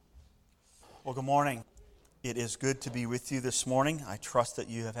Well, good morning. It is good to be with you this morning. I trust that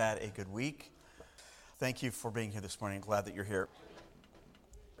you have had a good week. Thank you for being here this morning. I'm glad that you're here.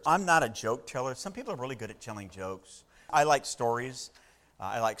 I'm not a joke teller. Some people are really good at telling jokes. I like stories. and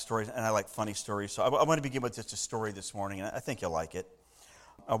I like funny stories. So I want to begin with just a story this morning, and I think you'll like it.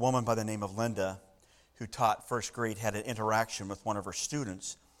 A woman by the name of Linda, who taught first grade, had an interaction with one of her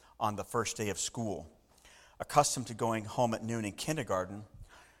students on the first day of school. Accustomed to going home at noon in kindergarten,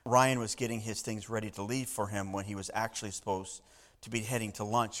 Ryan was getting his things ready to leave for him when he was actually supposed to be heading to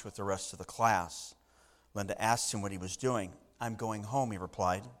lunch with the rest of the class. Linda asked him what he was doing. "I'm going home," he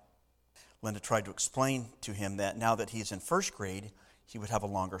replied. Linda tried to explain to him that now that he's in first grade, he would have a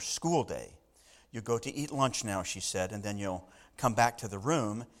longer school day. "You'll go to eat lunch now," she said, "and then you'll come back to the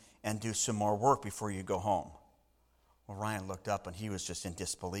room and do some more work before you go home." Well, Ryan looked up and he was just in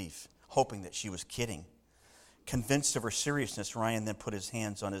disbelief, hoping that she was kidding. Convinced of her seriousness, Ryan then put his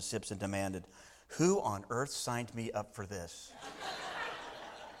hands on his hips and demanded, "Who on earth signed me up for this?"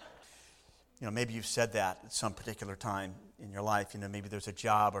 Maybe you've said that at some particular time in your life. Maybe there's a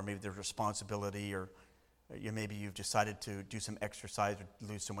job, or maybe there's responsibility, or maybe you've decided to do some exercise or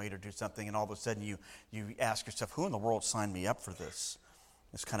lose some weight or do something, and all of a sudden you ask yourself, "Who in the world signed me up for this?"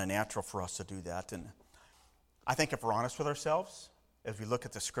 It's kind of natural for us to do that. And I think if we're honest with ourselves, as we look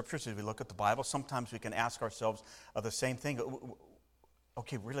at the scriptures, as we look at the Bible, sometimes we can ask ourselves the same thing.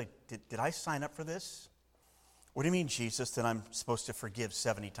 Okay, really, did I sign up for this? What do you mean, Jesus, that I'm supposed to forgive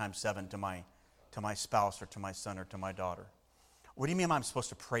 70 times 7 to my spouse or to my son or to my daughter? What do you mean I'm supposed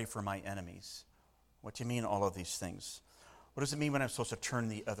to pray for my enemies? What do you mean all of these things? What does it mean when I'm supposed to turn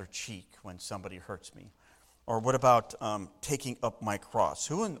the other cheek when somebody hurts me? Or what about taking up my cross?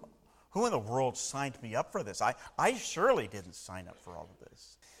 Who in the world signed me up for this? I surely didn't sign up for all of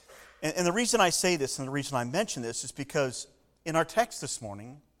this. And the reason I say this and the reason I mention this is because in our text this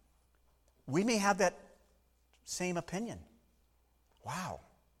morning, we may have that same opinion. Wow,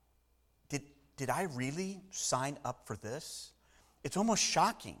 did I really sign up for this? It's almost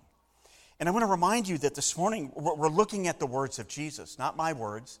shocking. And I want to remind you that this morning we're looking at the words of Jesus, not my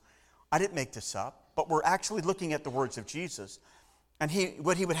words. I didn't make this up, but we're actually looking at the words of Jesus. And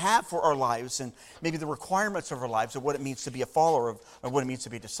what he would have for our lives, and maybe the requirements of our lives, of what it means to be a follower of, or what it means to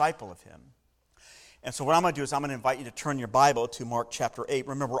be a disciple of him. And so what I'm going to do is I'm going to invite you to turn your Bible to Mark chapter 8.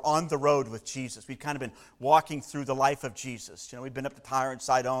 Remember, we're on the road with Jesus. We've kind of been walking through the life of Jesus. We've been up to Tyre and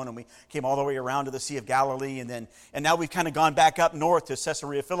Sidon, and we came all the way around to the Sea of Galilee, and now we've kind of gone back up north to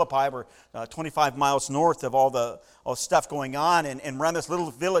Caesarea Philippi. We're 25 miles north of all the stuff going on, and we're in this little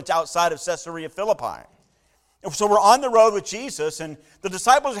village outside of Caesarea Philippi. So we're on the road with Jesus, and the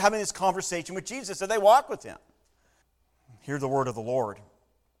disciples are having this conversation with Jesus, and they walk with him. Hear the word of the Lord.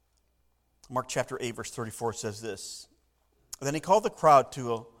 Mark chapter 8, verse 34 says this. Then he called the crowd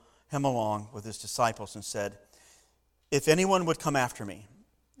to him along with his disciples and said, "If anyone would come after me."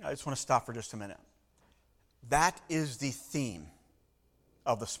 I just want to stop for just a minute. That is the theme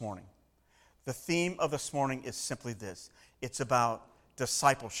of this morning. The theme of this morning is simply this. It's about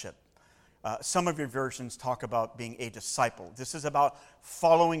discipleship. Some of your versions talk about being a disciple. This is about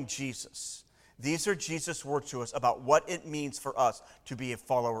following Jesus. These are Jesus' words to us about what it means for us to be a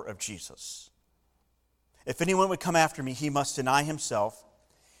follower of Jesus. "If anyone would come after me, he must deny himself,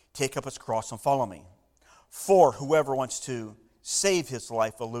 take up his cross, and follow me. For whoever wants to save his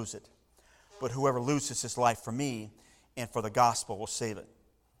life will lose it. But whoever loses his life for me and for the gospel will save it.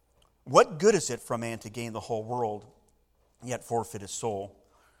 What good is it for a man to gain the whole world, yet forfeit his soul?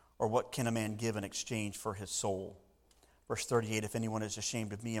 Or what can a man give in exchange for his soul?" Verse 38, "If anyone is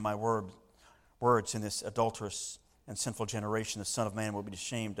ashamed of me and my words in this adulterous and sinful generation, the Son of Man will be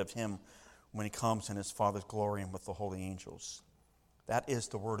ashamed of him when he comes in his Father's glory and with the holy angels." That is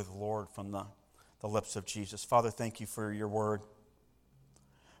the word of the Lord from the lips of Jesus. Father, thank you for your word.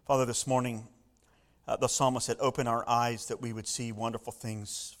 Father, this morning, the psalmist said, "Open our eyes that we would see wonderful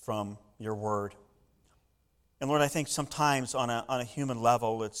things from your word." And Lord, I think sometimes on a human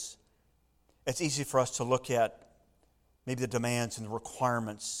level, it's easy for us to look at maybe the demands and the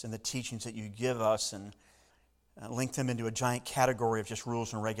requirements and the teachings that you give us and link them into a giant category of just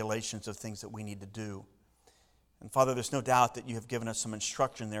rules and regulations of things that we need to do. And Father, there's no doubt that you have given us some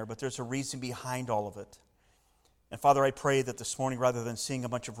instruction there, but there's a reason behind all of it. And Father, I pray that this morning, rather than seeing a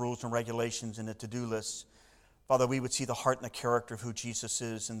bunch of rules and regulations and a to-do list, Father, we would see the heart and the character of who Jesus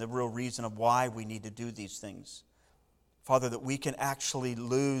is and the real reason of why we need to do these things. Father, that we can actually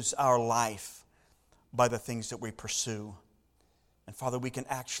lose our life by the things that we pursue. And Father, we can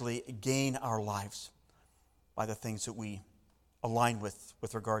actually gain our lives by the things that we align with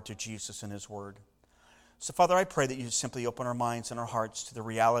regard to Jesus and his word. So, Father, I pray that you simply open our minds and our hearts to the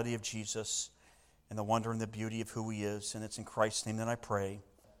reality of Jesus and the wonder and the beauty of who he is. And it's in Christ's name that I pray.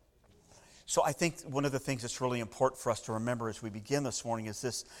 So I think one of the things that's really important for us to remember as we begin this morning is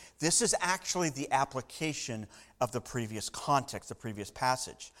this. This is actually the application of the previous context, the previous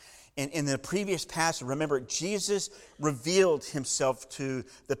passage. And in the previous passage, remember, Jesus revealed himself to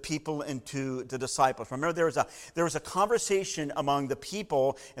the people and to the disciples. Remember, there was a conversation among the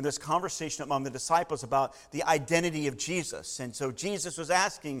people and this conversation among the disciples about the identity of Jesus. And so Jesus was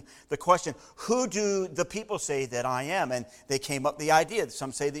asking the question, who do the people say that I am? And they came up with the idea.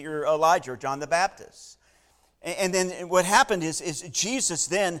 Some say that you're Elijah or John the Baptist. And then what happened is Jesus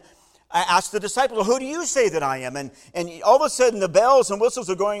then I asked the disciples, well, who do you say that I am? And all of a sudden the bells and whistles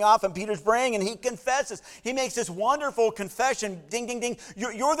are going off and Peter's praying and he confesses. He makes this wonderful confession, ding, ding, ding.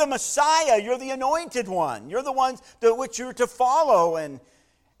 You're the Messiah. You're the anointed one. You're the one to which you're to follow. And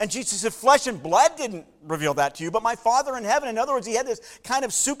Jesus said, flesh and blood didn't reveal that to you, but my Father in heaven. In other words, he had this kind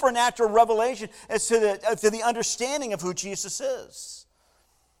of supernatural revelation as to the understanding of who Jesus is.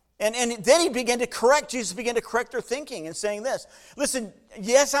 And then Jesus began to correct their thinking and saying this. Listen,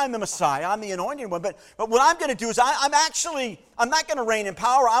 yes, I'm the Messiah. I'm the anointed one. But what I'm going to do is I'm not going to reign in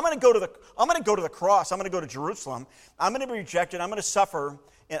power. I'm going to go to the cross. I'm going to go to Jerusalem. I'm going to be rejected. I'm going to suffer.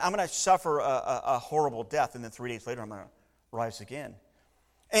 And I'm going to suffer a horrible death. And then 3 days later, I'm going to rise again.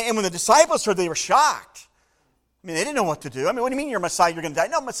 And when the disciples heard, they were shocked. I mean, they didn't know what to do. I mean, what do you mean you're Messiah? You're going to die?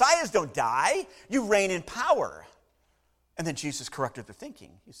 No, Messiahs don't die. You reign in power. And then Jesus corrected their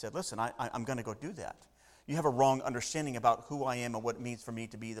thinking. He said, listen, I'm going to go do that. You have a wrong understanding about who I am and what it means for me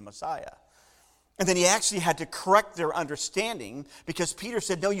to be the Messiah. And then he actually had to correct their understanding because Peter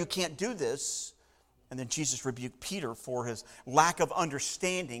said, no, you can't do this. And then Jesus rebuked Peter for his lack of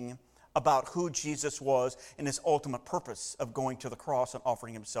understanding about who Jesus was and his ultimate purpose of going to the cross and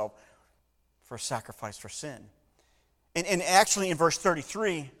offering himself for a sacrifice for sin. And actually in verse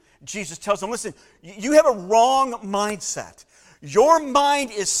 33, Jesus tells them, listen, you have a wrong mindset. Your mind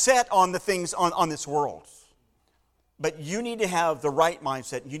is set on the things on this world. But you need to have the right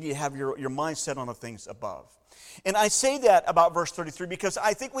mindset. You need to have your mind set on the things above. And I say that about verse 33 because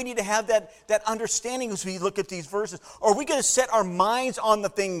I think we need to have that understanding as we look at these verses. Are we going to set our minds on the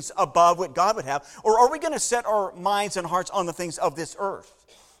things above, what God would have? Or are we going to set our minds and hearts on the things of this earth?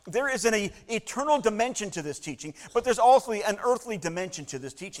 There is an eternal dimension to this teaching, but there's also an earthly dimension to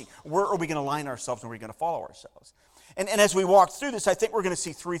this teaching. Where are we going to align ourselves and where are we going to follow ourselves? And as we walk through this, I think we're going to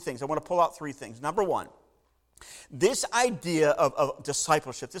see three things. I want to pull out three things. Number one, this idea of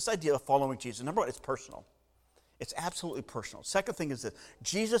discipleship, this idea of following Jesus, number one, it's personal. It's absolutely personal. Second thing is that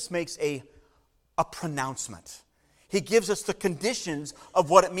Jesus makes a pronouncement. He gives us the conditions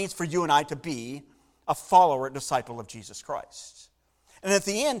of what it means for you and I to be a follower, a disciple of Jesus Christ. And at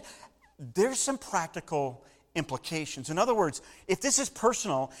the end, there's some practical implications. In other words, if this is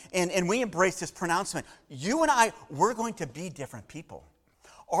personal and we embrace this pronouncement, you and I, we're going to be different people.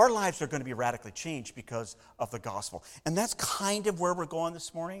 Our lives are going to be radically changed because of the gospel. And that's kind of where we're going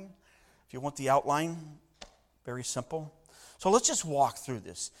this morning. If you want the outline, very simple. So let's just walk through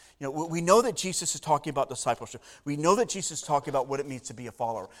this. You know, we know that Jesus is talking about discipleship. We know that Jesus is talking about what it means to be a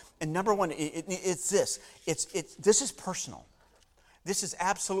follower. And number one, it's this. This is personal. This is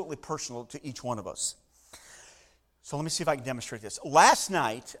absolutely personal to each one of us. So let me see if I can demonstrate this. Last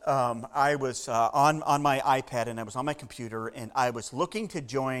night, I was on my iPad and I was on my computer and I was looking to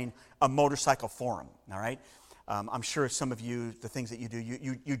join a motorcycle forum, all right? I'm sure some of you, the things that you do,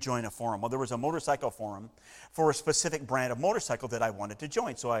 you join a forum. Well, there was a motorcycle forum for a specific brand of motorcycle that I wanted to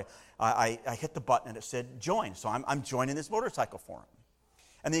join. So I hit the button and it said join. So I'm joining this motorcycle forum.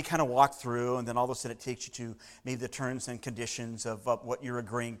 And then you kind of walk through, and then all of a sudden it takes you to maybe the terms and conditions of what you're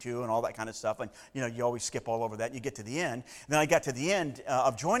agreeing to and all that kind of stuff. And, you know, you always skip all over that. And you get to the end. And then I got to the end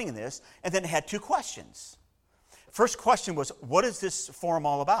of joining this, and then it had two questions. First question was, what is this forum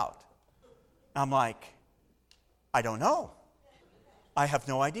all about? I'm like, I don't know. I have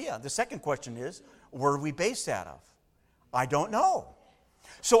no idea. The second question is, where are we based out of? I don't know.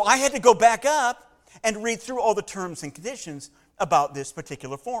 So I had to go back up and read through all the terms and conditions about this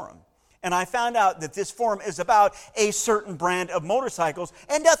particular forum. And I found out that this forum is about a certain brand of motorcycles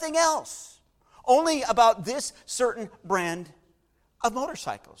and nothing else. Only about this certain brand of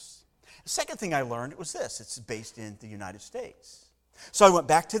motorcycles. The second thing I learned was this. It's based in the United States. So I went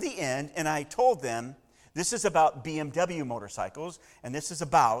back to the end and I told them, this is about BMW motorcycles and this is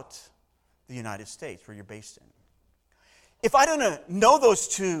about the United States, where you're based in. If I don't know those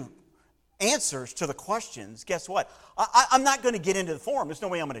two answers to the questions, guess what? I'm not going to get into the forum. There's no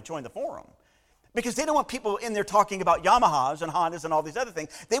way I'm going to join the forum. Because they don't want people in there talking about Yamahas and Hondas and all these other things.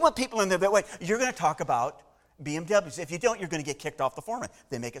 They want people in there that way. You're going to talk about BMWs. If you don't, you're going to get kicked off the forum.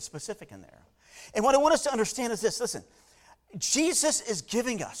 They make it specific in there. And what I want us to understand is this. Listen, Jesus is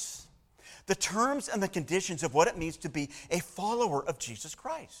giving us the terms and the conditions of what it means to be a follower of Jesus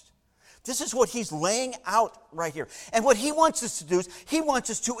Christ. This is what he's laying out right here. And what he wants us to do is he wants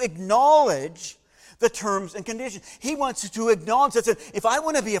us to acknowledge the terms and conditions. He wants us to acknowledge that if I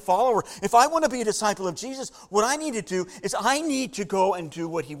want to be a follower, if I want to be a disciple of Jesus, what I need to do is I need to go and do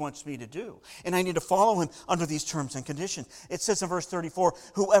what he wants me to do. And I need to follow him under these terms and conditions. It says in verse 34,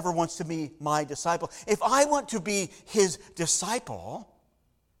 whoever wants to be my disciple. If I want to be his disciple,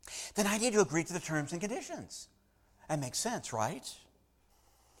 then I need to agree to the terms and conditions. That makes sense, right?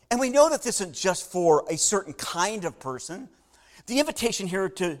 And we know that this isn't just for a certain kind of person. The invitation here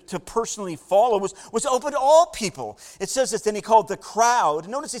to personally follow was open to all people. It says this, then he called the crowd.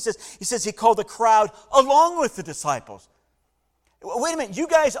 Notice he says he called the crowd along with the disciples. Wait a minute, you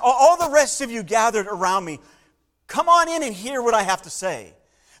guys, all the rest of you gathered around me, come on in and hear what I have to say.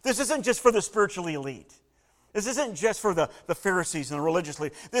 This isn't just for the spiritually elite. This isn't just for the Pharisees and the religious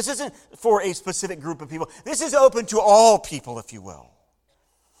leaders. This isn't for a specific group of people. This is open to all people, if you will.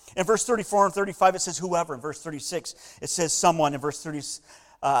 In verse 34 and 35, it says whoever. In verse 36, it says someone. In verses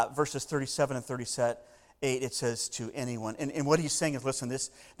 37 and 38, it says to anyone. And what he's saying is, listen, this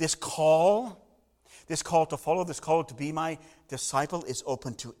call to follow, this call to be my disciple is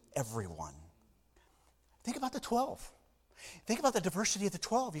open to everyone. Think about the 12. Think about the diversity of the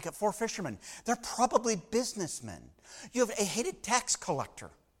 12. You got 4 fishermen. They're probably businessmen. You have a hated tax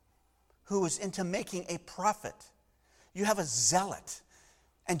collector who is into making a profit. You have a zealot.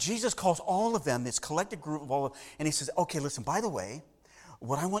 And Jesus calls all of them, this collective group of all of them, and he says, okay, listen, by the way,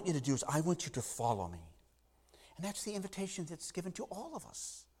 what I want you to do is I want you to follow me. And that's the invitation that's given to all of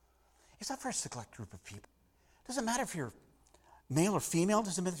us. It's not for a select group of people. It doesn't matter if you're male or female. It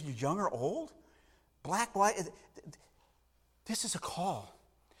doesn't matter if you're young or old, black, white. This is a call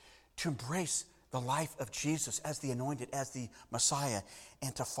to embrace the life of Jesus as the anointed, as the Messiah,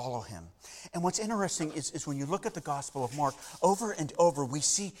 and to follow him. And what's interesting is when you look at the Gospel of Mark, over and over we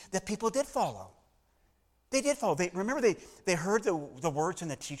see that people did follow. They did follow. Remember they heard the words and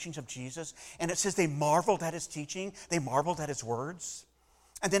the teachings of Jesus, and it says they marveled at his teaching, they marveled at his words.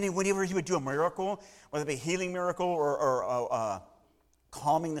 And then whenever he would do a miracle, whether it be a healing miracle or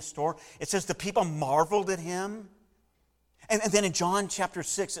calming the storm, it says the people marveled at him. And then in John chapter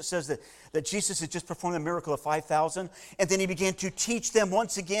 6, it says that Jesus had just performed the miracle of 5,000, and then he began to teach them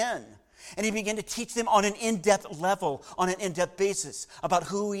once again. And he began to teach them on an in-depth level, on an in-depth basis, about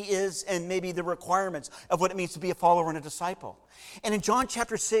who he is and maybe the requirements of what it means to be a follower and a disciple. And in John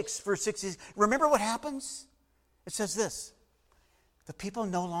chapter 6, verse 6, remember what happens? It says this, the people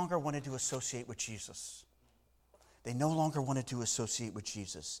no longer wanted to associate with Jesus. They no longer wanted to associate with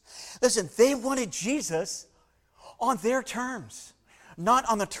Jesus. Listen, they wanted Jesus on their terms, not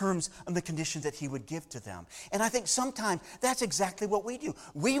on the terms and the conditions that he would give to them. And I think sometimes that's exactly what we do.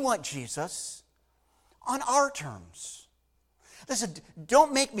 We want Jesus on our terms. Listen,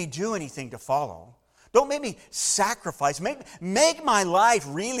 don't make me do anything to follow. Don't make me sacrifice. Make my life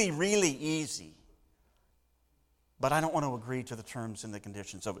really, really easy. But I don't want to agree to the terms and the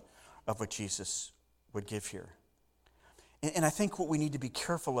conditions of what Jesus would give here. And I think what we need to be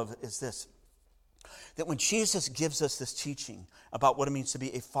careful of is this, that when Jesus gives us this teaching about what it means to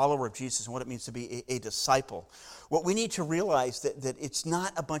be a follower of Jesus and what it means to be a disciple, what we need to realize that it's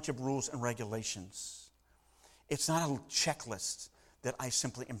not a bunch of rules and regulations. It's not a checklist that I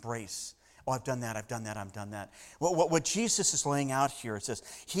simply embrace. Oh, I've done that, I've done that, I've done that. What Jesus is laying out here is this.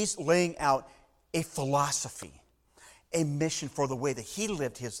 He's laying out a philosophy, a mission for the way that he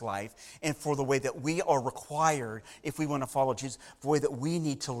lived his life and for the way that we are required, if we want to follow Jesus, the way that we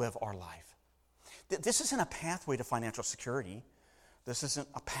need to live our life. This isn't a pathway to financial security. This isn't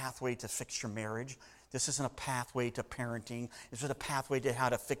a pathway to fix your marriage. This isn't a pathway to parenting. This isn't a pathway to how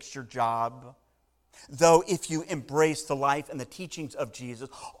to fix your job. Though if you embrace the life and the teachings of Jesus,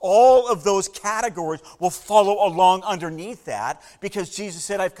 all of those categories will follow along underneath that, because Jesus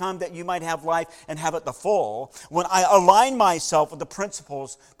said, I've come that you might have life and have it the full. When I align myself with the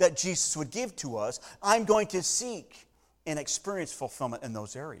principles that Jesus would give to us, I'm going to seek and experience fulfillment in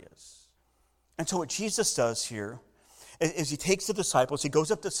those areas. And so what Jesus does here is he takes the disciples, he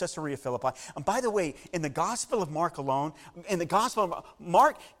goes up to Caesarea Philippi. And by the way, in the Gospel of Mark alone, in the Gospel of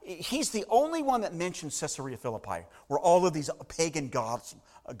Mark, he's the only one that mentions Caesarea Philippi, where all of these pagan gods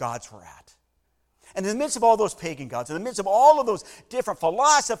were at. And in the midst of all those pagan gods, in the midst of all of those different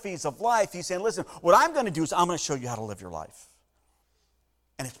philosophies of life, he's saying, listen, what I'm going to do is I'm going to show you how to live your life.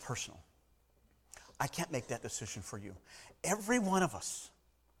 And it's personal. I can't make that decision for you. Every one of us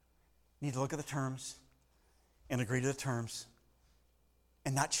need to look at the terms and agree to the terms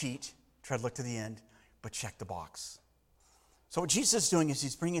and not cheat, try to look to the end, but check the box. So what Jesus is doing is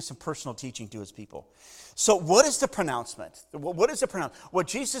he's bringing some personal teaching to his people. So what is the pronouncement? What is the pronouncement? What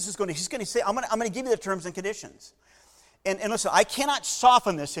Jesus is he's going to say, I'm going to give you the terms and conditions. And listen, I cannot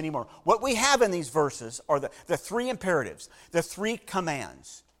soften this anymore. What we have in these verses are the three imperatives, the three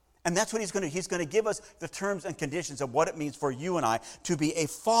commands. And that's what he's going to do. He's going to give us the terms and conditions of what it means for you and I to be a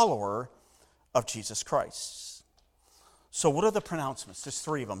follower of Jesus Christ. So what are the pronouncements? There's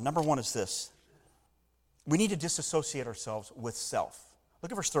three of them. Number one is this. We need to disassociate ourselves with self.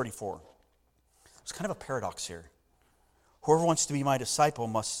 Look at verse 34. There's kind of a paradox here. Whoever wants to be my disciple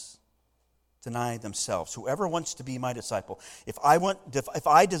must deny themselves. Whoever wants to be my disciple. If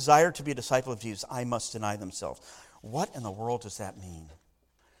I desire to be a disciple of Jesus, I must deny themselves. What in the world does that mean?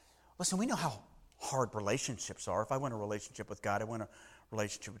 Listen, we know how hard relationships are. If I want a relationship with God, I want a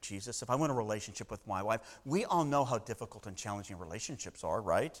relationship with Jesus. If I want a relationship with my wife, we all know how difficult and challenging relationships are,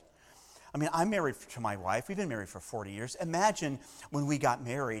 right? I mean, I'm married to my wife. We've been married for 40 years. Imagine when we got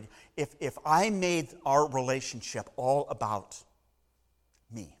married, if I made our relationship all about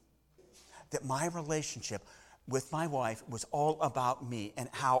me. That my relationship with my wife was all about me and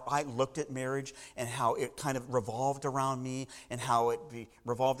how I looked at marriage and how it kind of revolved around me and how it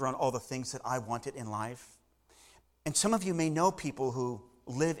revolved around all the things that I wanted in life. And some of you may know people who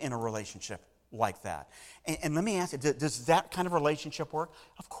live in a relationship like that. And let me ask you, does that kind of relationship work?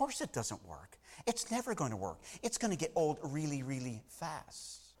 Of course it doesn't work. It's never going to work. It's going to get old really, really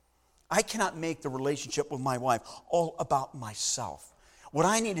fast. I cannot make the relationship with my wife all about myself. What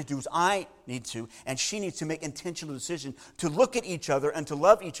I need to do is and she needs to make intentional decisions to look at each other and to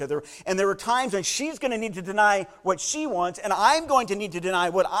love each other. And there are times when she's going to need to deny what she wants, and I'm going to need to deny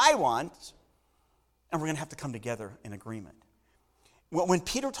what I want. And we're going to have to come together in agreement. When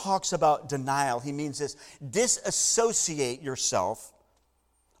Peter talks about denial, he means this: disassociate yourself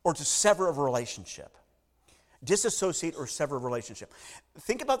or to sever a relationship. Disassociate or sever a relationship.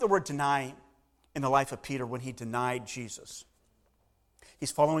 Think about the word deny in the life of Peter when he denied Jesus. He's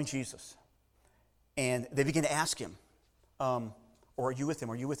following Jesus. And they begin to ask him, or are you with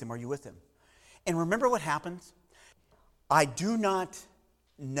him? Are you with him? Are you with him? And remember what happens? I do not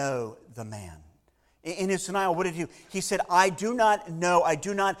know the man. In his denial, what did he do? He said, I do not know, I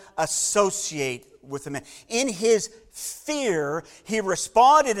do not associate with the man. In his fear, he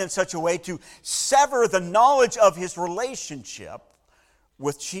responded in such a way to sever the knowledge of his relationship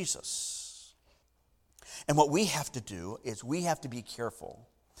with Jesus. And what we have to do is we have to be careful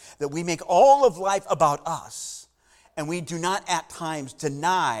that we make all of life about us, and we do not at times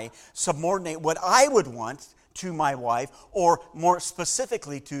subordinate what I would want to my wife, or more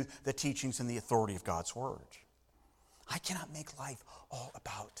specifically to the teachings and the authority of God's Word. I cannot make life all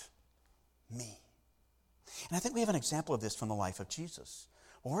about me. And I think we have an example of this from the life of Jesus.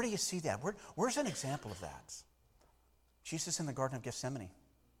 Well, where do you see that? Where's an example of that? Jesus in the Garden of Gethsemane.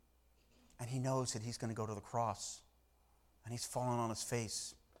 And he knows that he's going to go to the cross. And he's falling on his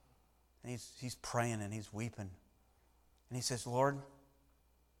face. And he's praying and he's weeping. And he says, Lord,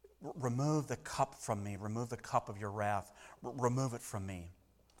 remove the cup from me. Remove the cup of your wrath. Remove it from me.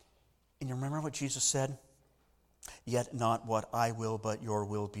 And you remember what Jesus said? Yet not what I will, but your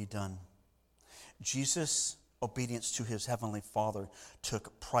will be done. Jesus' obedience to his heavenly Father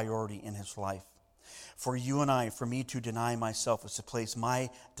took priority in his life. For you and I, for me to deny myself is to place my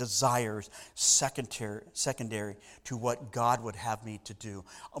desires secondary to what God would have me to do.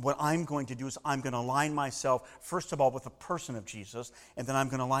 What I'm going to do is I'm going to align myself, first of all, with the person of Jesus, and then I'm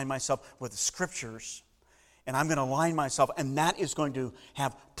going to align myself with the Scriptures, and I'm going to align myself, and that is going to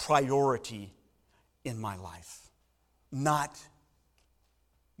have priority in my life, not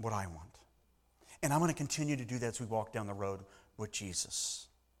what I want. And I'm going to continue to do that as we walk down the road with Jesus.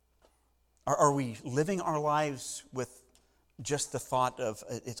 Are we living our lives with just the thought of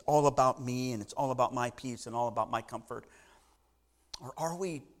it's all about me and it's all about my peace and all about my comfort? Or are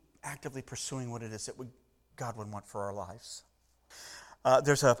we actively pursuing what it is that God would want for our lives?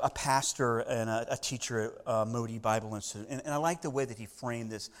 There's a pastor and a teacher at Moody Bible Institute, and I like the way that he framed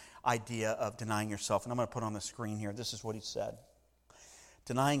this idea of denying yourself. And I'm going to put on the screen here. This is what he said.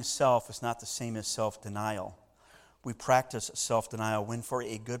 Denying self is not the same as self-denial. We practice self-denial when, for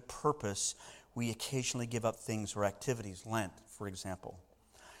a good purpose, we occasionally give up things or activities, Lent, for example.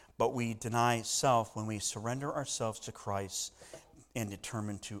 But we deny self when we surrender ourselves to Christ and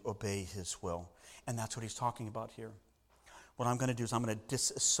determine to obey his will. And that's what he's talking about here. What I'm going to do is I'm going to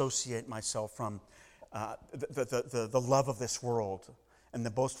disassociate myself from the love of this world and the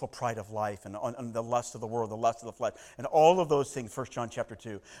boastful pride of life, and the lust of the world, the lust of the flesh, and all of those things, 1 John chapter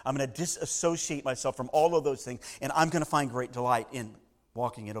 2. I'm going to disassociate myself from all of those things, and I'm going to find great delight in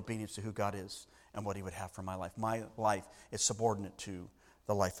walking in obedience to who God is and what he would have for my life. My life is subordinate to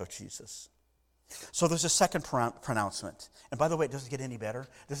the life of Jesus. So there's a second pronouncement. And by the way, it doesn't get any better.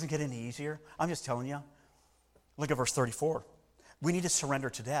 It doesn't get any easier. I'm just telling you. Look at verse 34. We need to surrender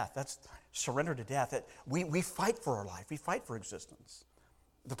to death. That's surrender to death. We fight for our life. We fight for existence.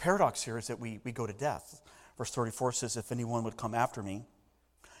 The paradox here is that we go to death. Verse 34 says, if anyone would come after me,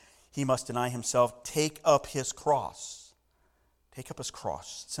 he must deny himself, take up his cross. Take up his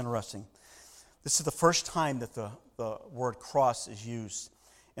cross. It's interesting. This is the first time that the word cross is used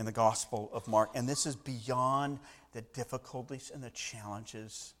in the Gospel of Mark. And this is beyond the difficulties and the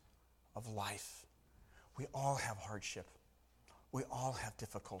challenges of life. We all have hardship. We all have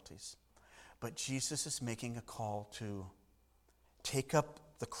difficulties. But Jesus is making a call to take up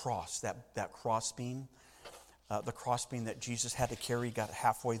the cross, that crossbeam, the crossbeam that Jesus had to carry, got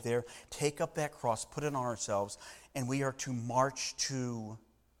halfway there. Take up that cross, put it on ourselves, and we are to march to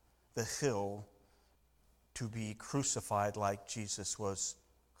the hill to be crucified like Jesus was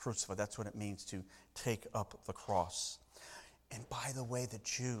crucified. That's what it means to take up the cross. And by the way, the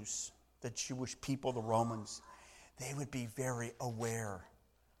Jews, the Jewish people, the Romans, they would be very aware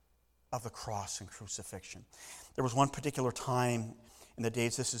of the cross and crucifixion. There was one particular time in the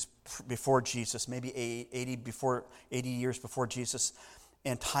days, this is before Jesus, maybe 80 years before Jesus,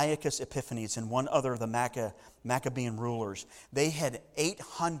 Antiochus Epiphanes and one other of the Maccabean rulers, they had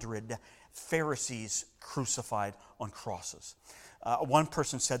 800 Pharisees crucified on crosses. One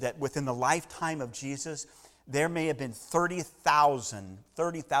person said that within the lifetime of Jesus, there may have been 30,000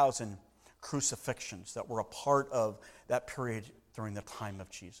 crucifixions that were a part of that period during the time of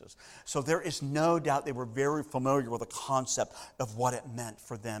Jesus. So there is no doubt they were very familiar with the concept of what it meant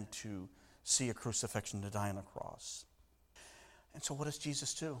for them to see a crucifixion, to die on a cross. And so what does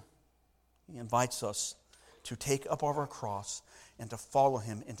Jesus do? He invites us to take up our cross and to follow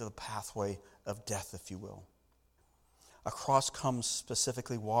him into the pathway of death, if you will. A cross comes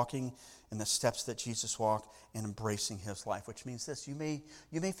specifically walking in the steps that Jesus walked and embracing his life, which means this: you may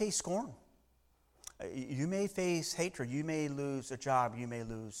face scorn. You may face hatred. You may lose a job. You may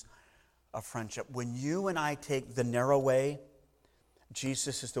lose a friendship. When you and I take the narrow way,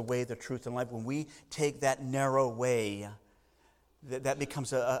 Jesus is the way, the truth, and life. When we take that narrow way, that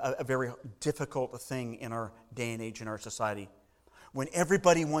becomes a very difficult thing in our day and age in our society. When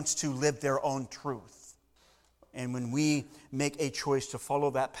everybody wants to live their own truth, and when we make a choice to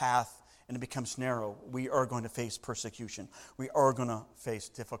follow that path and it becomes narrow, we are going to face persecution. We are going to face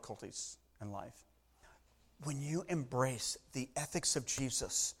difficulties in life. When you embrace the ethics of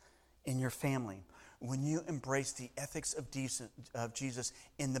Jesus in your family, when you embrace the ethics of Jesus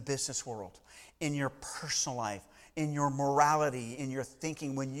in the business world, in your personal life, in your morality, in your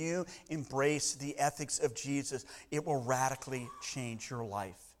thinking, when you embrace the ethics of Jesus, it will radically change your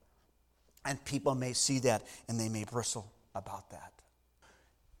life. And people may see that and they may bristle about that.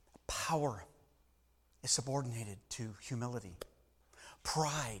 Power is subordinated to humility.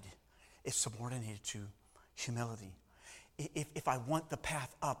 Pride is subordinated to humility. If I want the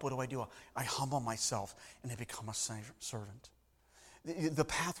path up, what do? I humble myself and I become a servant. The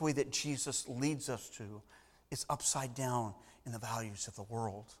pathway that Jesus leads us to is upside down in the values of the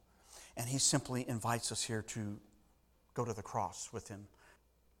world. And he simply invites us here to go to the cross with him.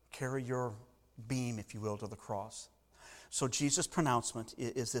 Carry your beam, if you will, to the cross. So Jesus' pronouncement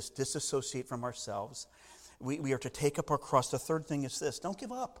is this: disassociate from ourselves. We are to take up our cross. The third thing is this: don't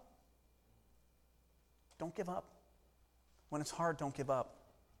give up. Don't give up. When it's hard, don't give up.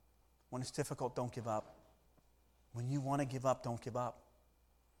 When it's difficult, don't give up. When you want to give up, don't give up.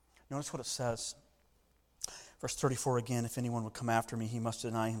 Notice what it says. Verse 34 again, if anyone would come after me, he must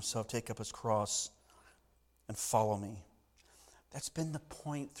deny himself, take up his cross, and follow me. That's been the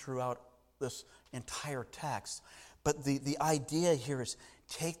point throughout this entire text. But the idea here is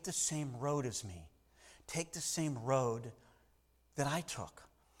take the same road as me. Take the same road that I took.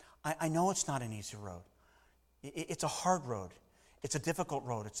 I know it's not an easy road. It's a hard road. It's a difficult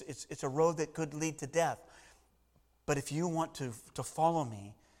road. It's a road that could lead to death. But if you want to follow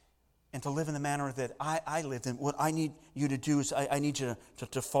me and to live in the manner that I lived in, what I need you to do is I need you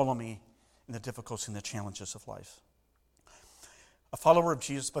to follow me in the difficulties and the challenges of life. A follower of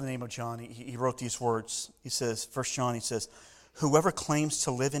Jesus by the name of John, he wrote these words. He says, 1 John, he says, whoever claims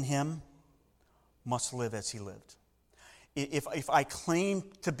to live in him must live as he lived. If I claim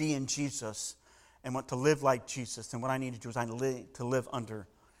to be in Jesus and want to live like Jesus, then what I need to do is I need to live under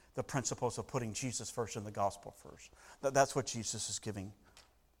the principles of putting Jesus first and the gospel first. That's what Jesus is giving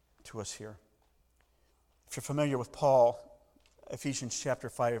to us here. If you're familiar with Paul, Ephesians chapter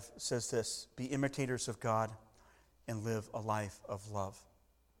 5 says this: be imitators of God and live a life of love.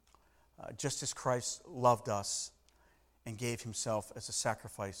 Just as Christ loved us and gave himself as a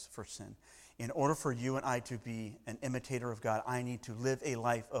sacrifice for sin. In order for you and I to be an imitator of God, I need to live a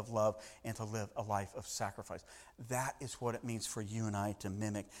life of love and to live a life of sacrifice. That is what it means for you and I to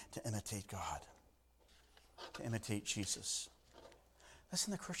mimic, to imitate God, to imitate Jesus.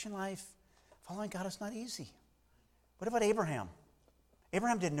 Listen, the Christian life, following God is not easy. What about Abraham?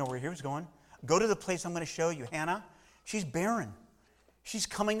 Abraham didn't know where he was going. Go to the place I'm going to show you. Hannah, she's barren. She's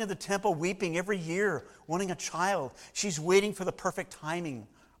coming to the temple weeping every year, wanting a child. She's waiting for the perfect timing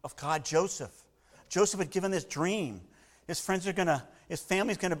of God. Joseph had given this dream. His friends are going to, his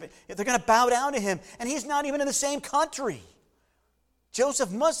family's going to, they're going to bow down to him, and he's not even in the same country. Joseph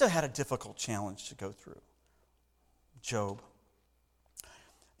must have had a difficult challenge to go through. Job.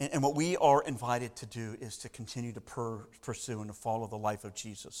 And what we are invited to do is to continue to pursue and to follow the life of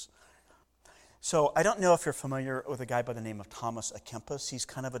Jesus. So I don't know if you're familiar with a guy by the name of Thomas à Kempis. He's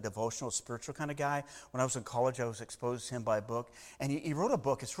kind of a devotional, spiritual kind of guy. When I was in college, I was exposed to him by a book. And he wrote a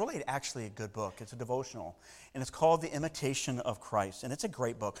book. It's really actually a good book. It's a devotional. And it's called The Imitation of Christ. And it's a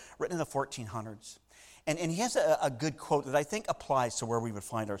great book, written in the 1400s. And he has a good quote that I think applies to where we would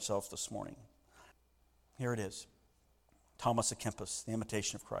find ourselves this morning. Here it is. Thomas à Kempis, The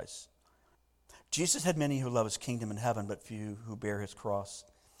Imitation of Christ. Jesus had many who love his kingdom in heaven, but few who bear his cross.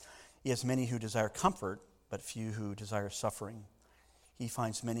 He has many who desire comfort, but few who desire suffering. He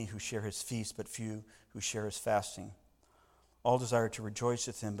finds many who share his feast, but few who share his fasting. All desire to rejoice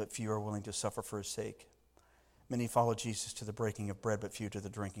with him, but few are willing to suffer for his sake. Many follow Jesus to the breaking of bread, but few to the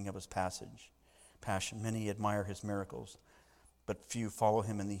drinking of his passion. Many admire his miracles, but few follow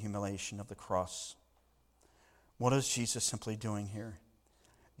him in the humiliation of the cross. What is Jesus simply doing here?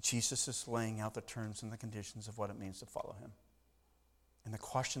 Jesus is laying out the terms and the conditions of what it means to follow him. And the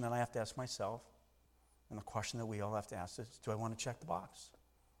question that I have to ask myself, and the question that we all have to ask is, do I want to check the box?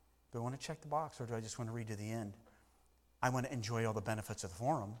 Do I want to check the box, or do I just want to read to the end? I want to enjoy all the benefits of the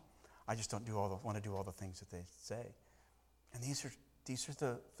forum. I just don't want to do all the things that they say. And these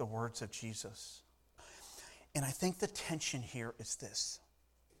are the words of Jesus. And I think the tension here is this.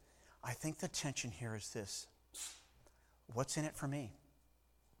 What's in it for me?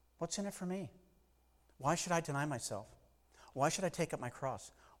 What's in it for me? Why should I deny myself? Why should I take up my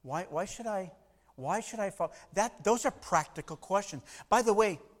cross? Why should I follow? Those are practical questions. By the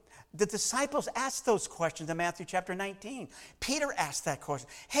way, the disciples asked those questions in Matthew chapter 19. Peter asked that question.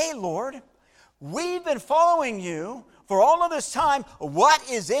 Hey, Lord, we've been following you for all of this time. What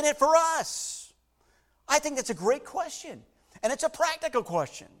is in it for us? I think that's a great question. And it's a practical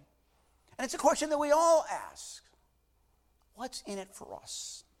question. And it's a question that we all ask. What's in it for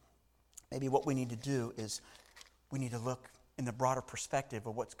us? Maybe what we need to do is we need to look in the broader perspective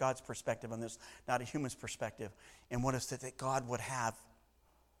of what's God's perspective on this, not a human's perspective, and what is it that God would have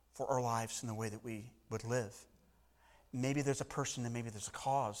for our lives and the way that we would live. Maybe there's a person and maybe there's a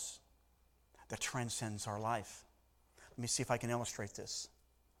cause that transcends our life. Let me see if I can illustrate this.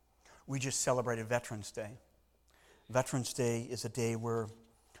 We just celebrated Veterans Day. Veterans Day is a day where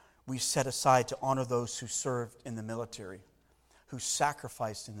we set aside to honor those who served in the military, who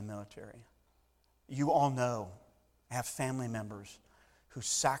sacrificed in the military. You all know, I have family members who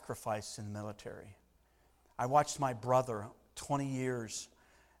sacrificed in the military. I watched my brother, 20 years,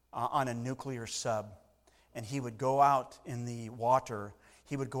 on a nuclear sub, and he would go out in the water.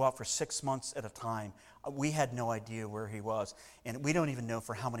 He would go out for 6 months at a time. We had no idea where he was, and we don't even know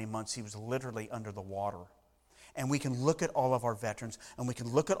for how many months he was literally under the water. And we can look at all of our veterans, and we can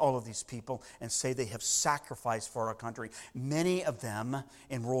look at all of these people and say they have sacrificed for our country. Many of them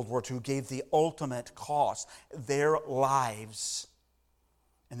in World War II gave the ultimate cost, their lives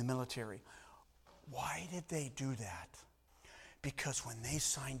in the military. Why did they do that? Because when they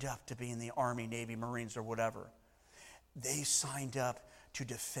signed up to be in the Army, Navy, Marines, or whatever, they signed up to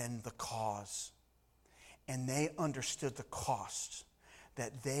defend the cause. And they understood the cost,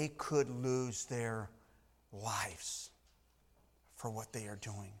 that they could lose their lives for what they are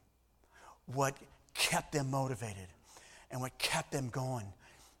doing. What kept them motivated and what kept them going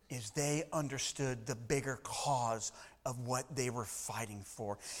is they understood the bigger cause of what they were fighting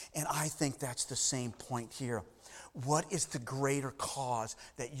for. And I think that's the same point here. What is the greater cause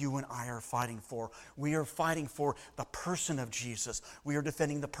that you and I are fighting for? We are fighting for the person of Jesus. We are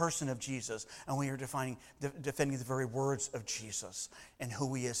defending the person of Jesus, and we are defending the very words of Jesus and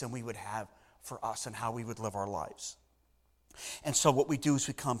who he is and we would have for us and how we would live our lives. And so what we do is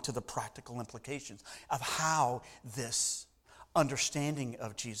we come to the practical implications of how this understanding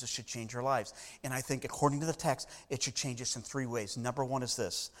of Jesus should change our lives. And I think according to the text, it should change us in three ways. Number one is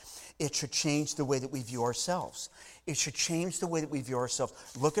this. It should change the way that we view ourselves. It should change the way that we view ourselves.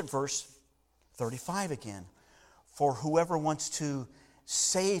 Look at verse 35 again. For whoever wants to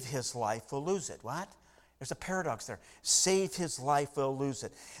save his life will lose it. What? There's a paradox there. Save his life will lose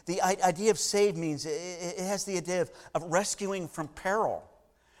it. The idea of save means it has the idea of rescuing from peril,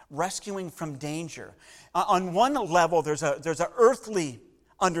 rescuing from danger. On one level, there's an earthly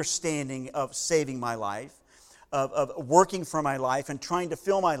understanding of saving my life, of working for my life and trying to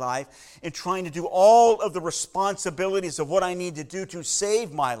fill my life and trying to do all of the responsibilities of what I need to do to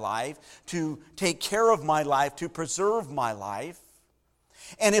save my life, to take care of my life, to preserve my life.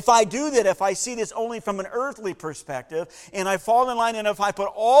 And if I do that, if I see this only from an earthly perspective, and I fall in line, and if I put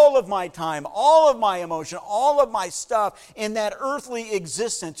all of my time, all of my emotion, all of my stuff in that earthly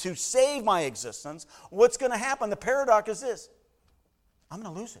existence to save my existence, what's going to happen? The paradox is this. I'm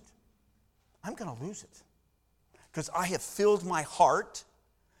going to lose it. I'm going to lose it. Because I have filled my heart,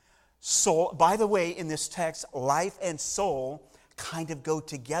 soul. By the way, in this text, life and soul kind of go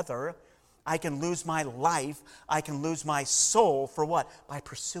together. I can lose my life, I can lose my soul for what? By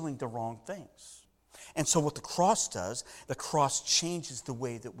pursuing the wrong things. And so what the cross does, the cross changes the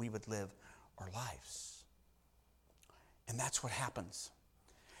way that we would live our lives. And that's what happens.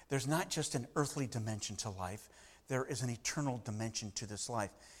 There's not just an earthly dimension to life, there is an eternal dimension to this life.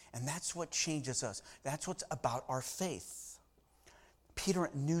 And that's what changes us. That's what's about our faith. Peter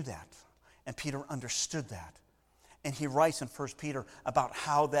knew that, and Peter understood that. And he writes in 1 Peter about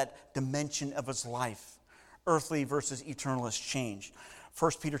how that dimension of his life, earthly versus eternal, has changed.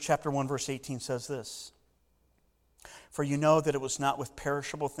 1 Peter chapter 1, verse 18 says this. For you know that it was not with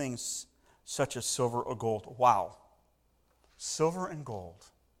perishable things such as silver or gold. Wow. Silver and gold.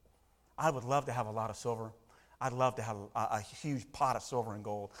 I would love to have a lot of silver. I'd love to have a huge pot of silver and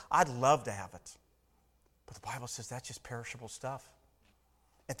gold. I'd love to have it. But the Bible says that's just perishable stuff.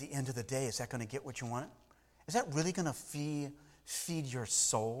 At the end of the day, is that going to get what you want? Is that really going to feed your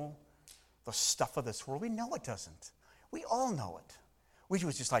soul, the stuff of this world? We know it doesn't. We all know it. We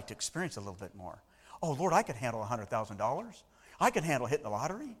would just like to experience it a little bit more. Oh, Lord, I could handle $100,000. I could handle hitting the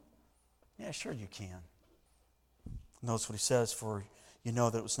lottery. Yeah, sure you can. Notice what he says, for you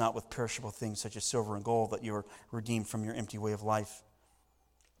know that it was not with perishable things such as silver and gold that you were redeemed from your empty way of life.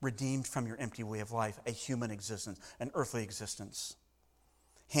 Redeemed from your empty way of life, a human existence, an earthly existence,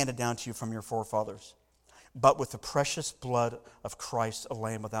 handed down to you from your forefathers. But with the precious blood of Christ, a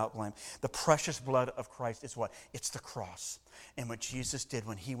lamb without blame. The precious blood of Christ is what? It's the cross. And what Jesus did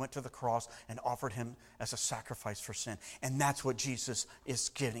when he went to the cross and offered him as a sacrifice for sin. And that's what Jesus is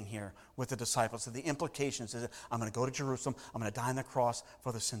getting here with the disciples. So the implications is that I'm going to go to Jerusalem. I'm going to die on the cross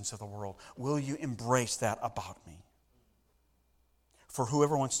for the sins of the world. Will you embrace that about me? For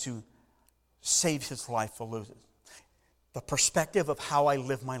whoever wants to save his life will lose it. The perspective of how I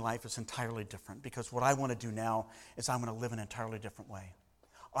live my life is entirely different, because what I want to do now is I'm going to live an entirely different way.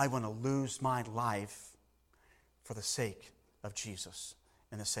 I want to lose my life for the sake of Jesus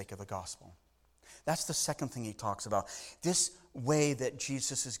and the sake of the gospel. That's the second thing he talks about. This way that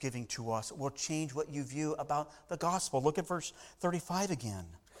Jesus is giving to us will change what you view about the gospel. Look at verse 35 again.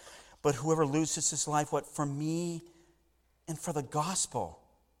 But whoever loses his life, what? For me and for the gospel.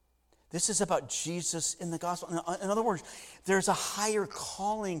 This is about Jesus in the gospel. In other words, there's a higher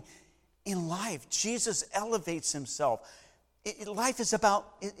calling in life. Jesus elevates himself. Life is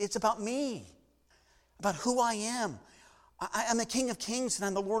about me, about who I am. I'm the King of Kings and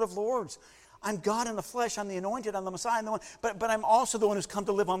I'm the Lord of Lords. I'm God in the flesh. I'm the anointed. I'm the Messiah. I'm the one. But I'm also the one who's come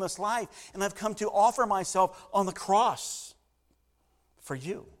to live on this life. And I've come to offer myself on the cross for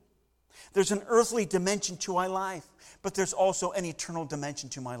you. There's an earthly dimension to my life, but there's also an eternal dimension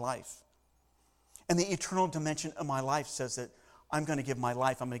to my life. And the eternal dimension of my life says that I'm going to give my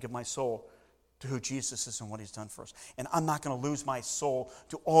life, I'm going to give my soul to who Jesus is and what he's done for us. And I'm not going to lose my soul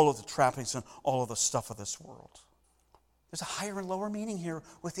to all of the trappings and all of the stuff of this world. There's a higher and lower meaning here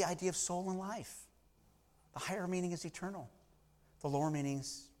with the idea of soul and life. The higher meaning is eternal. The lower meaning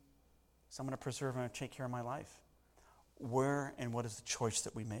is I'm going to preserve and take care of my life. Where and what is the choice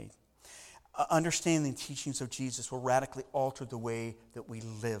that we made? Understanding the teachings of Jesus will radically alter the way that we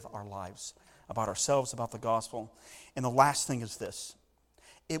live our lives, about ourselves, about the gospel. And the last thing is this.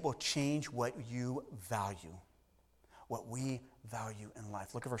 It will change what you value, what we value in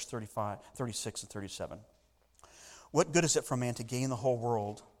life. Look at verse 35, 36 and 37. What good is it for a man to gain the whole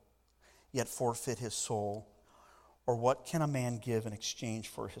world, yet forfeit his soul? Or what can a man give in exchange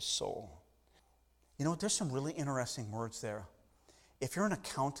for his soul? You know, there's some really interesting words there. If you're an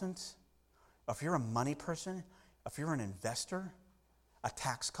accountant, if you're a money person, if you're an investor, a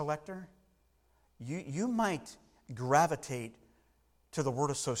tax collector, you might gravitate to the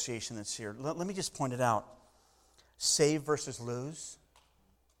word association that's here. Let me just point it out. Save versus lose.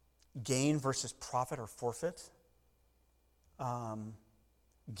 Gain versus profit or forfeit.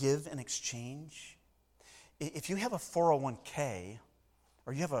 Give and exchange. If you have a 401k,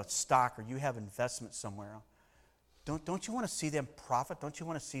 or you have a stock, or you have investment somewhere, don't you want to see them profit? Don't you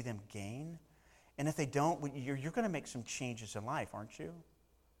want to see them gain? And if they don't, you're going to make some changes in life, aren't you?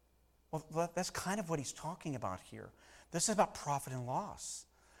 Well, that's kind of what he's talking about here. This is about profit and loss.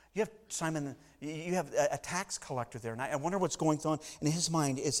 You have Simon, you have a tax collector there, and I wonder what's going on in his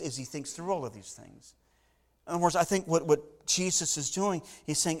mind as he thinks through all of these things. In other words, I think what Jesus is doing,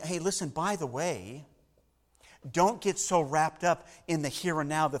 he's saying, hey, listen, by the way, don't get so wrapped up in the here and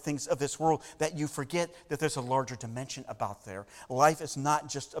now, the things of this world, that you forget that there's a larger dimension about there. Life is not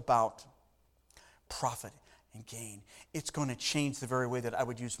just about profit and gain. It's going to change the very way that I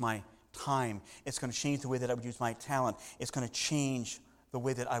would use my time. It's going to change the way that I would use my talent. It's going to change the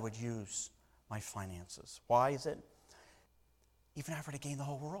way that I would use my finances. Why is it? Even if I were to gain the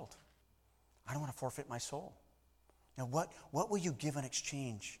whole world, I don't want to forfeit my soul. Now, what will you give in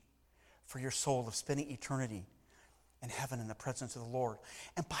exchange for your soul of spending eternity in heaven in the presence of the Lord?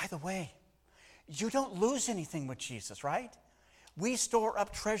 And by the way, you don't lose anything with Jesus, right? We store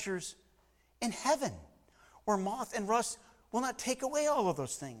up treasures in heaven where moth and rust will not take away all of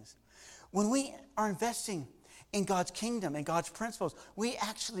those things. When we are investing in God's kingdom and God's principles, we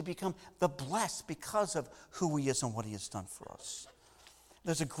actually become the blessed because of who He is and what He has done for us.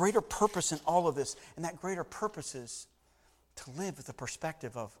 There's a greater purpose in all of this, and that greater purpose is to live with the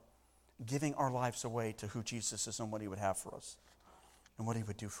perspective of giving our lives away to who Jesus is and what He would have for us and what He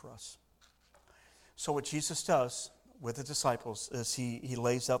would do for us. So what Jesus does with the disciples is He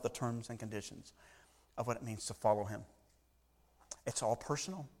lays out the terms and conditions of what it means to follow Him. It's all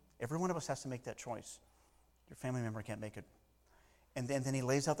personal. Every one of us has to make that choice. Your family member can't make it. And then He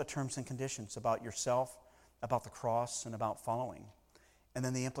lays out the terms and conditions about yourself, about the cross, and about following. And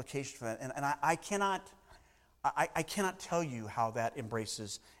then the implication for that. And I cannot tell you how that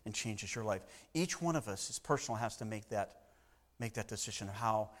embraces and changes your life. Each one of us, is personal, has to make that decision of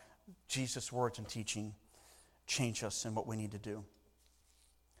how Jesus' words and teaching change us and what we need to do.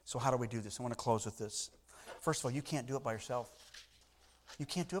 So how do we do this? I want to close with this. First of all, you can't do it by yourself. You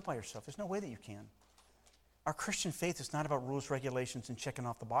can't do it by yourself. There's no way that you can. Our Christian faith is not about rules, regulations, and checking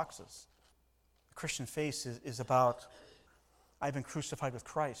off the boxes. The Christian faith is about, I've been crucified with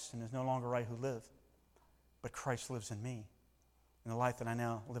Christ, and it's no longer I who live, but Christ lives in me. In the life that I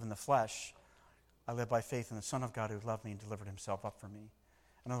now live in the flesh, I live by faith in the Son of God who loved me and delivered Himself up for me.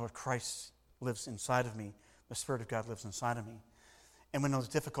 In other words, Christ lives inside of me. The Spirit of God lives inside of me. And when those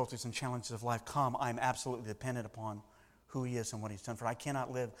difficulties and challenges of life come, I'm absolutely dependent upon who He is and what He's done for. I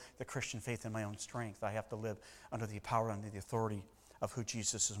cannot live the Christian faith in my own strength. I have to live under the power, under the authority of who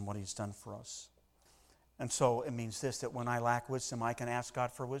Jesus is and what He's done for us. And so it means this, that when I lack wisdom, I can ask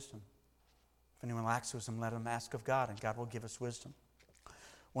God for wisdom. If anyone lacks wisdom, let him ask of God, and God will give us wisdom.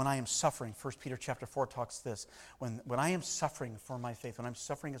 When I am suffering, 1 Peter chapter 4 talks this. When I am suffering for my faith, when I'm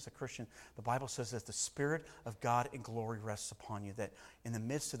suffering as a Christian, the Bible says that the Spirit of God in glory rests upon you, that in the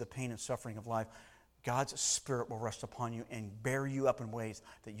midst of the pain and suffering of life, God's Spirit will rest upon you and bear you up in ways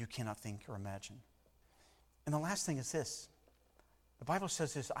that you cannot think or imagine. And the last thing is this. The Bible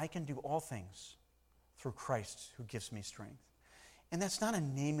says this, I can do all things through Christ who gives me strength. And that's not a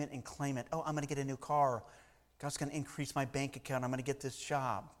name it and claim it. Oh, I'm going to get a new car. God's going to increase my bank account. I'm going to get this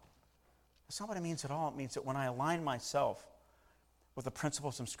job. That's not what it means at all. It means that when I align myself with the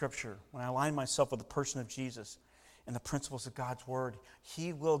principles of Scripture, when I align myself with the person of Jesus and the principles of God's Word,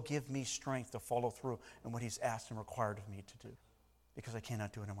 He will give me strength to follow through in what He's asked and required of me to do, because I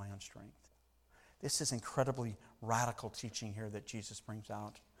cannot do it in my own strength. This is incredibly radical teaching here that Jesus brings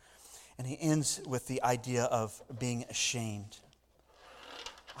out. And He ends with the idea of being ashamed.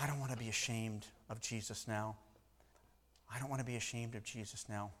 I don't want to be ashamed of Jesus now. I don't want to be ashamed of Jesus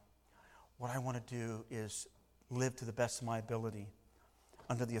now. What I want to do is live to the best of my ability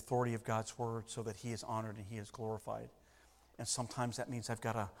under the authority of God's Word so that He is honored and He is glorified. And sometimes that means I've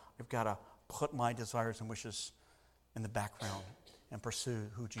got to put my desires and wishes in the background and pursue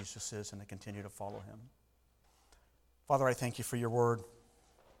who Jesus is and to continue to follow Him. Father, I thank You for Your Word.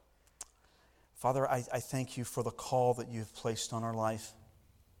 Father, I thank You for the call that You've placed on our life.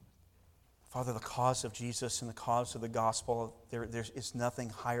 Father, the cause of Jesus and the cause of the gospel, there is nothing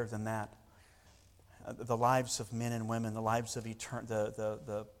higher than that. The lives of men and women, the lives of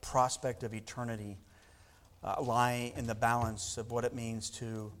the prospect of eternity lie in the balance of what it means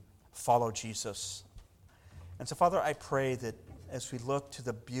to follow Jesus. And so, Father, I pray that as we look to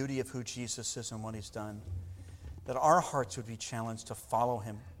the beauty of who Jesus is and what he's done, that our hearts would be challenged to follow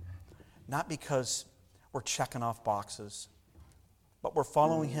him, not because we're checking off boxes, but we're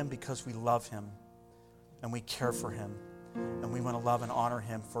following him because we love him and we care for him and we want to love and honor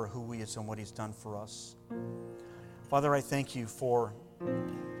him for who he is and what he's done for us. Father, I thank you for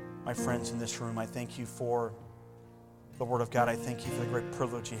my friends in this room. I thank you for the Word of God. I thank you for the great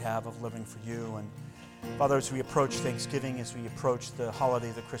privilege you have of living for you. And Father, as we approach Thanksgiving, as we approach the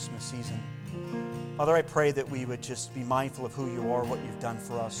holiday, the Christmas season, Father, I pray that we would just be mindful of who you are, what you've done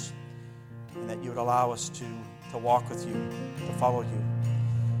for us, and that you would allow us to walk with you, to follow you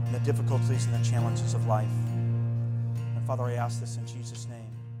in the difficulties and the challenges of life. And Father, I ask this in Jesus' name.